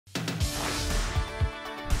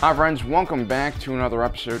Hi friends, welcome back to another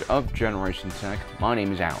episode of Generation Tech. My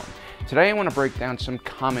name is Alan. Today I want to break down some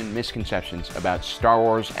common misconceptions about Star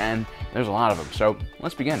Wars, and there's a lot of them, so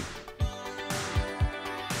let's begin.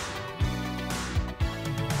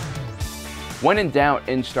 When in doubt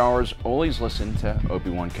in Star Wars, always listen to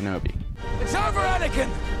Obi-Wan Kenobi. It's over, Anakin!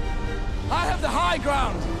 I have the high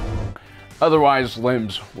ground! Otherwise,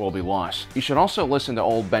 limbs will be lost. You should also listen to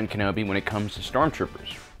old Ben Kenobi when it comes to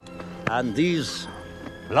stormtroopers. And these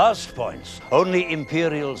last points, only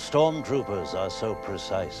Imperial stormtroopers are so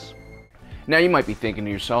precise. Now you might be thinking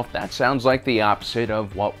to yourself, that sounds like the opposite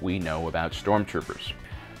of what we know about stormtroopers.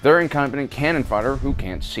 They're incompetent cannon fodder who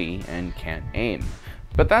can't see and can't aim.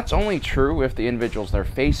 But that's only true if the individuals they're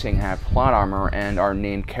facing have plot armor and are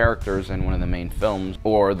named characters in one of the main films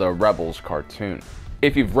or the Rebels cartoon.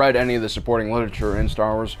 If you've read any of the supporting literature in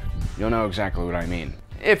Star Wars, you'll know exactly what I mean.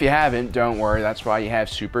 If you haven't, don't worry, that's why you have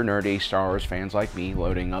super nerdy Star Wars fans like me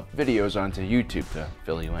loading up videos onto YouTube to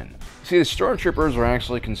fill you in. See, the Stormtroopers are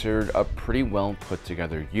actually considered a pretty well put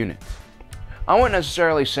together unit. I wouldn't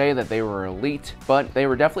necessarily say that they were elite, but they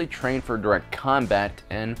were definitely trained for direct combat,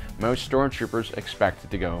 and most Stormtroopers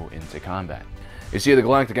expected to go into combat. You see, the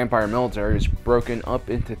Galactic Empire military is broken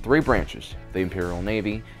up into three branches: the Imperial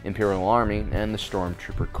Navy, Imperial Army, and the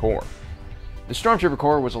Stormtrooper Corps. The Stormtrooper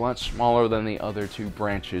Corps was a lot smaller than the other two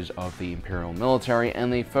branches of the Imperial military,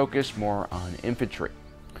 and they focused more on infantry.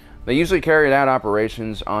 They usually carried out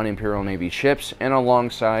operations on Imperial Navy ships and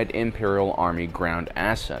alongside Imperial Army ground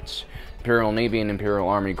assets. Imperial Navy and Imperial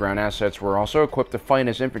Army ground assets were also equipped to fight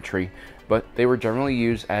as infantry, but they were generally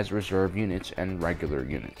used as reserve units and regular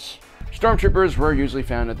units. Stormtroopers were usually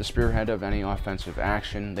found at the spearhead of any offensive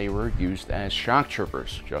action. They were used as shock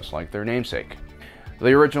troopers, just like their namesake.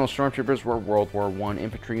 The original Stormtroopers were World War I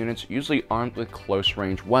infantry units, usually armed with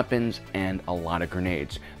close-range weapons and a lot of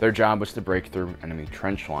grenades. Their job was to break through enemy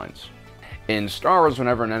trench lines. In Star Wars,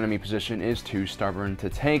 whenever an enemy position is too stubborn to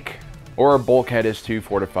take, or a bulkhead is too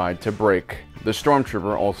fortified to break, the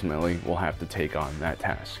Stormtrooper ultimately will have to take on that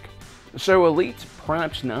task. So elite,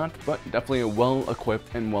 perhaps not, but definitely a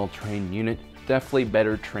well-equipped and well-trained unit, definitely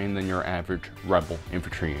better trained than your average Rebel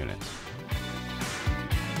infantry unit.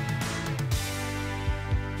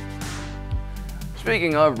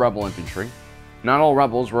 Speaking of Rebel infantry, not all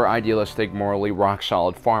Rebels were idealistic, morally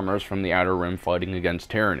rock-solid farmers from the Outer Rim fighting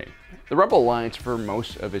against tyranny. The Rebel Alliance, for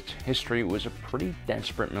most of its history, was a pretty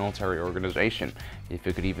desperate military organization, if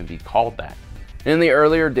it could even be called that. In the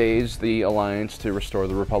earlier days, the Alliance to restore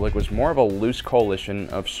the Republic was more of a loose coalition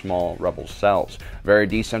of small rebel cells, a very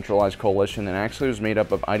decentralized coalition that actually was made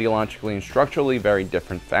up of ideologically and structurally very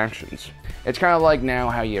different factions. It's kind of like now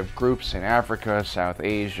how you have groups in Africa, South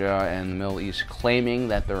Asia, and the Middle East claiming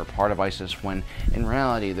that they're a part of ISIS when in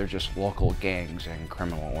reality they're just local gangs and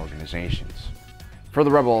criminal organizations. For the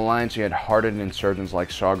Rebel Alliance, you had hardened insurgents like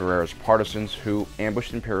Saw Gerrera's partisans who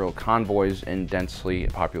ambushed Imperial convoys in densely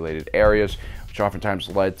populated areas, which oftentimes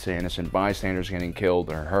led to innocent bystanders getting killed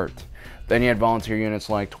or hurt. Then you had volunteer units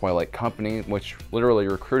like Twilight Company, which literally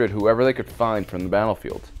recruited whoever they could find from the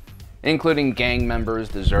battlefield, including gang members,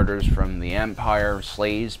 deserters from the Empire,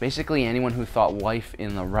 slaves, basically anyone who thought life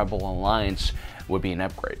in the Rebel Alliance would be an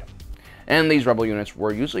upgrade. And these rebel units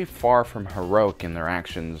were usually far from heroic in their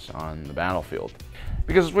actions on the battlefield,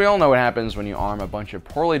 because we all know what happens when you arm a bunch of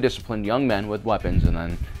poorly disciplined young men with weapons and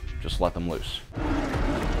then just let them loose.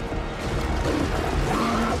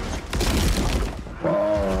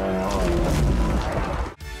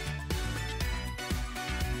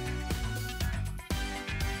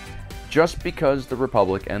 Just because the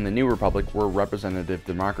Republic and the New Republic were representative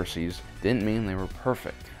democracies didn't mean they were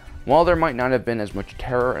perfect. While there might not have been as much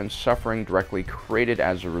terror and suffering directly created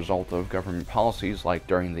as a result of government policies like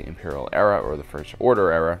during the Imperial era or the First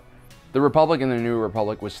Order era, the Republic and the New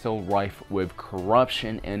Republic was still rife with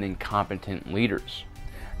corruption and incompetent leaders.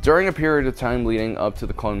 During a period of time leading up to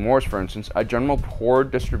the Clone Wars, for instance, a general poor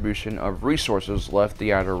distribution of resources left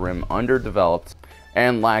the Outer Rim underdeveloped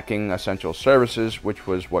and lacking essential services, which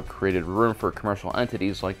was what created room for commercial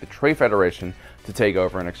entities like the Trade Federation to take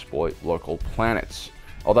over and exploit local planets.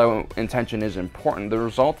 Although intention is important, the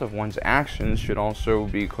result of one's actions should also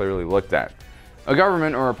be clearly looked at. A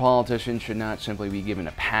government or a politician should not simply be given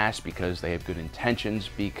a pass because they have good intentions,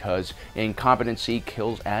 because incompetency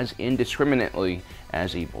kills as indiscriminately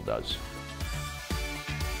as evil does.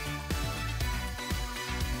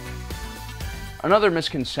 Another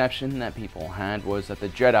misconception that people had was that the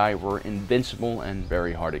Jedi were invincible and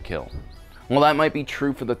very hard to kill. While that might be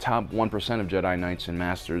true for the top 1% of Jedi Knights and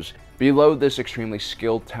Masters, below this extremely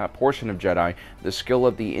skilled top portion of Jedi, the skill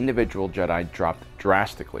of the individual Jedi dropped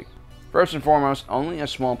drastically. First and foremost, only a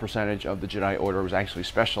small percentage of the Jedi Order was actually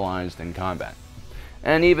specialized in combat.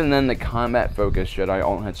 And even then, the combat-focused Jedi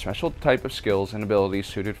all had special type of skills and abilities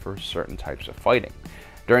suited for certain types of fighting.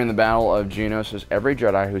 During the Battle of Geonosis, every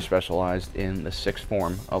Jedi who specialized in the sixth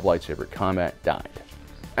form of lightsaber combat died.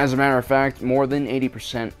 As a matter of fact, more than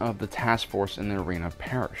 80% of the task force in the arena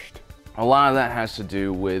perished. A lot of that has to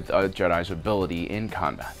do with a Jedi's ability in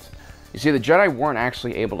combat. You see, the Jedi weren't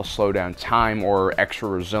actually able to slow down time or extra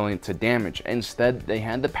resilient to damage. Instead, they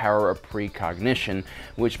had the power of precognition,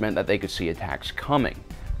 which meant that they could see attacks coming.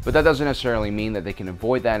 But that doesn't necessarily mean that they can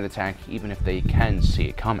avoid that attack even if they can see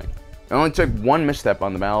it coming. It only took one misstep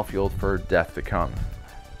on the battlefield for death to come.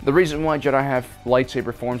 The reason why Jedi have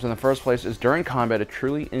lightsaber forms in the first place is during combat, a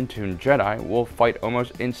truly in-tune Jedi will fight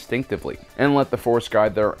almost instinctively and let the Force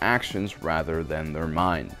guide their actions rather than their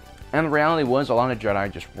mind. And the reality was, a lot of Jedi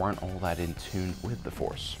just weren't all that in tune with the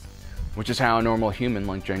Force, which is how a normal human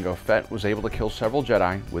like Jango Fett was able to kill several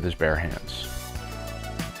Jedi with his bare hands.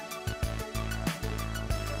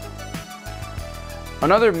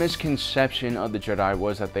 Another misconception of the Jedi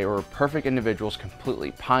was that they were perfect individuals,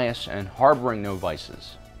 completely pious and harboring no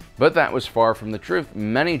vices. But that was far from the truth.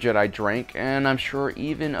 Many Jedi drank, and I'm sure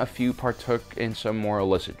even a few partook in some more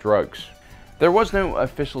illicit drugs. There was no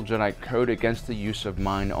official Jedi code against the use of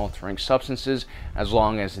mind-altering substances as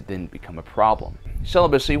long as it didn't become a problem.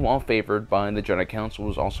 Celibacy, while favored by the Jedi Council,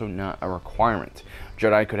 was also not a requirement.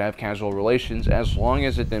 Jedi could have casual relations as long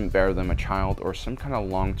as it didn't bear them a child or some kind of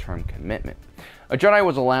long-term commitment. A Jedi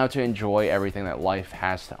was allowed to enjoy everything that life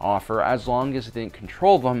has to offer as long as it didn't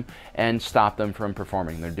control them and stop them from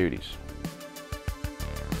performing their duties.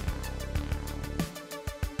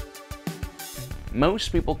 Most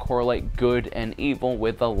people correlate good and evil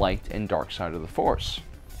with the light and dark side of the Force.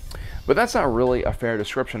 But that's not really a fair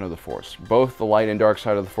description of the Force. Both the light and dark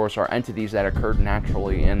side of the Force are entities that occurred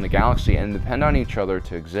naturally in the galaxy and depend on each other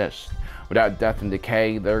to exist. Without death and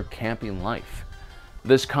decay, there can't be life.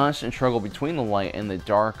 This constant struggle between the light and the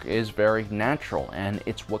dark is very natural, and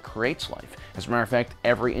it's what creates life. As a matter of fact,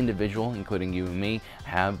 every individual, including you and me,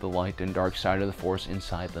 have the light and dark side of the Force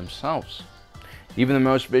inside themselves. Even the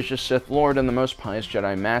most vicious Sith Lord and the most pious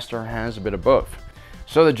Jedi Master has a bit of both.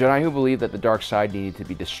 So the Jedi who believe that the dark side needed to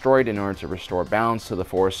be destroyed in order to restore balance to the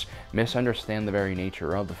Force misunderstand the very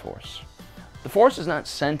nature of the Force. The Force is not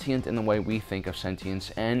sentient in the way we think of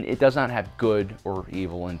sentience, and it does not have good or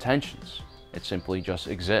evil intentions. It simply just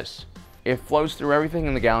exists. It flows through everything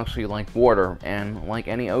in the galaxy like water, and like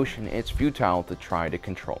any ocean, it's futile to try to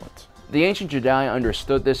control it. The ancient Jedi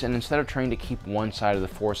understood this, and instead of trying to keep one side of the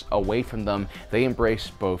Force away from them, they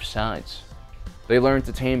embraced both sides. They learned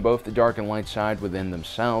to tame both the dark and light side within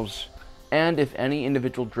themselves, and if any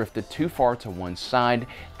individual drifted too far to one side,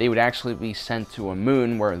 they would actually be sent to a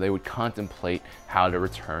moon where they would contemplate how to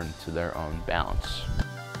return to their own balance.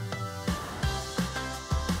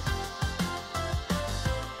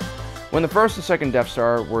 When the first and second Death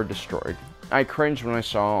Star were destroyed, I cringed when I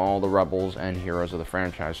saw all the rebels and heroes of the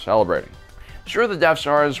franchise celebrating. Sure, the Death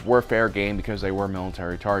Stars were fair game because they were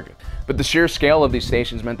military targets, but the sheer scale of these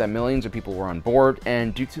stations meant that millions of people were on board,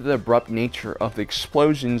 and due to the abrupt nature of the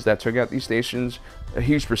explosions that took out these stations, a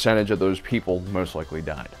huge percentage of those people most likely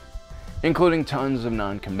died, including tons of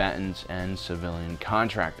non-combatants and civilian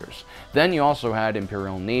contractors. Then you also had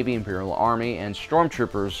Imperial Navy, Imperial Army, and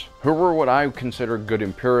Stormtroopers, who were what I consider good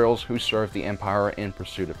Imperials who served the Empire in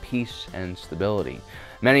pursuit of peace and stability.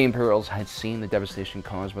 Many Imperials had seen the devastation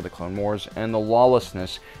caused by the Clone Wars and the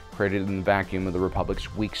lawlessness created in the vacuum of the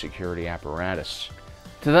Republic's weak security apparatus.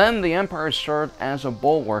 To them, the Empire served as a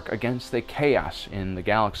bulwark against the chaos in the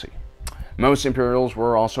galaxy. Most Imperials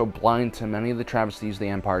were also blind to many of the travesties the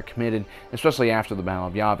Empire committed, especially after the Battle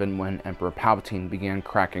of Yavin, when Emperor Palpatine began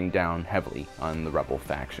cracking down heavily on the rebel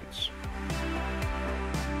factions.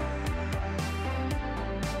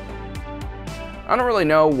 I don't really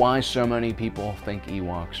know why so many people think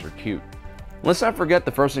Ewoks are cute. Let's not forget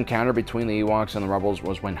the first encounter between the Ewoks and the rebels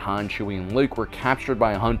was when Han, Chewie, and Luke were captured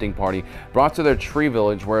by a hunting party, brought to their tree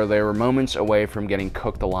village where they were moments away from getting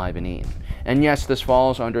cooked alive and eaten. And yes, this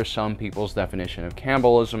falls under some people's definition of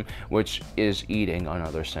cannibalism, which is eating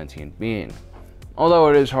another sentient being. Although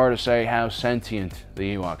it is hard to say how sentient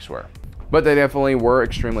the Ewoks were. But they definitely were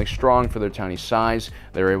extremely strong for their tiny size.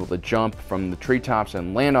 They were able to jump from the treetops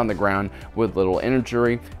and land on the ground with little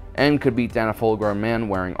injury, and could beat down a full-grown man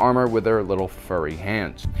wearing armor with their little furry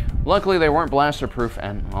hands. Luckily, they weren't blaster-proof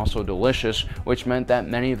and also delicious, which meant that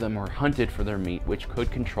many of them were hunted for their meat, which could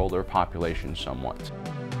control their population somewhat.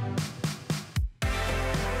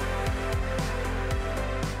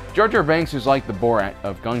 Jar Jar Binks is like the Borat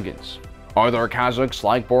of Gungans. Are there Kazakhs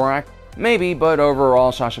like Borat? Maybe, but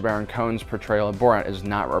overall, Sacha Baron Cohen's portrayal of Borat is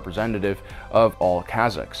not representative of all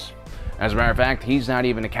Kazakhs. As a matter of fact, he's not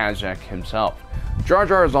even a Kazakh himself. Jar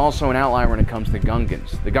Jar is also an outlier when it comes to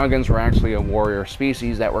Gungans. The Gungans were actually a warrior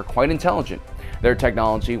species that were quite intelligent. Their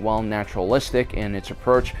technology, while naturalistic in its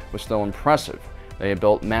approach, was still impressive. They had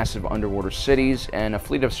built massive underwater cities and a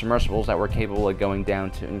fleet of submersibles that were capable of going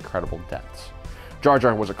down to incredible depths. Jar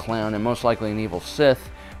Jar was a clown and most likely an evil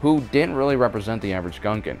Sith who didn't really represent the average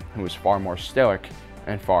Gungan, who was far more stoic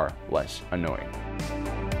and far less annoying.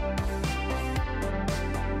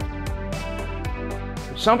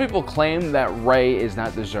 Some people claim that Rey is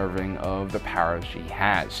not deserving of the power she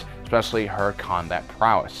has, especially her combat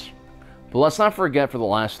prowess. But let's not forget, for the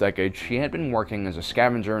last decade, she had been working as a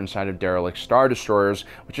scavenger inside of derelict Star Destroyers,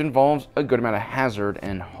 which involves a good amount of hazard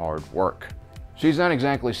and hard work. She's not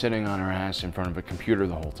exactly sitting on her ass in front of a computer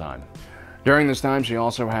the whole time. During this time, she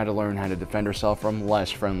also had to learn how to defend herself from less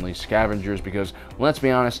friendly scavengers because, let's be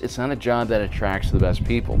honest, it's not a job that attracts the best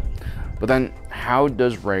people. But then, how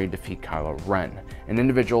does Rey defeat Kylo Ren, an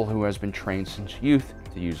individual who has been trained since youth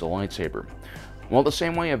to use a lightsaber? Well, the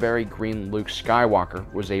same way a very green Luke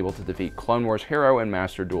Skywalker was able to defeat Clone Wars hero and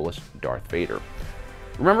master duelist Darth Vader.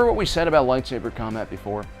 Remember what we said about lightsaber combat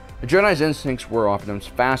before? A Jedi's instincts were oftentimes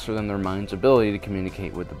faster than their mind's ability to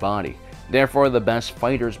communicate with the body. Therefore, the best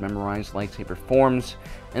fighters memorized lightsaber forms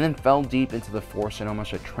and then fell deep into the Force in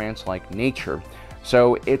almost a trance-like nature.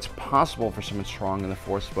 So it's possible for someone strong in the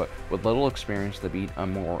Force but with little experience to beat a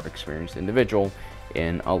more experienced individual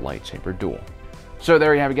in a lightsaber duel. So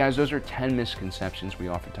there you have it, guys. Those are 10 misconceptions we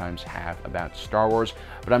oftentimes have about Star Wars,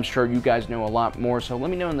 but I'm sure you guys know a lot more, so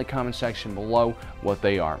let me know in the comment section below what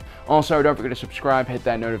they are. Also, don't forget to subscribe, hit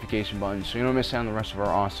that notification button so you don't miss out on the rest of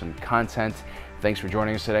our awesome content. Thanks for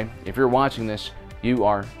joining us today. If you're watching this, you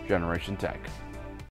are Generation Tech.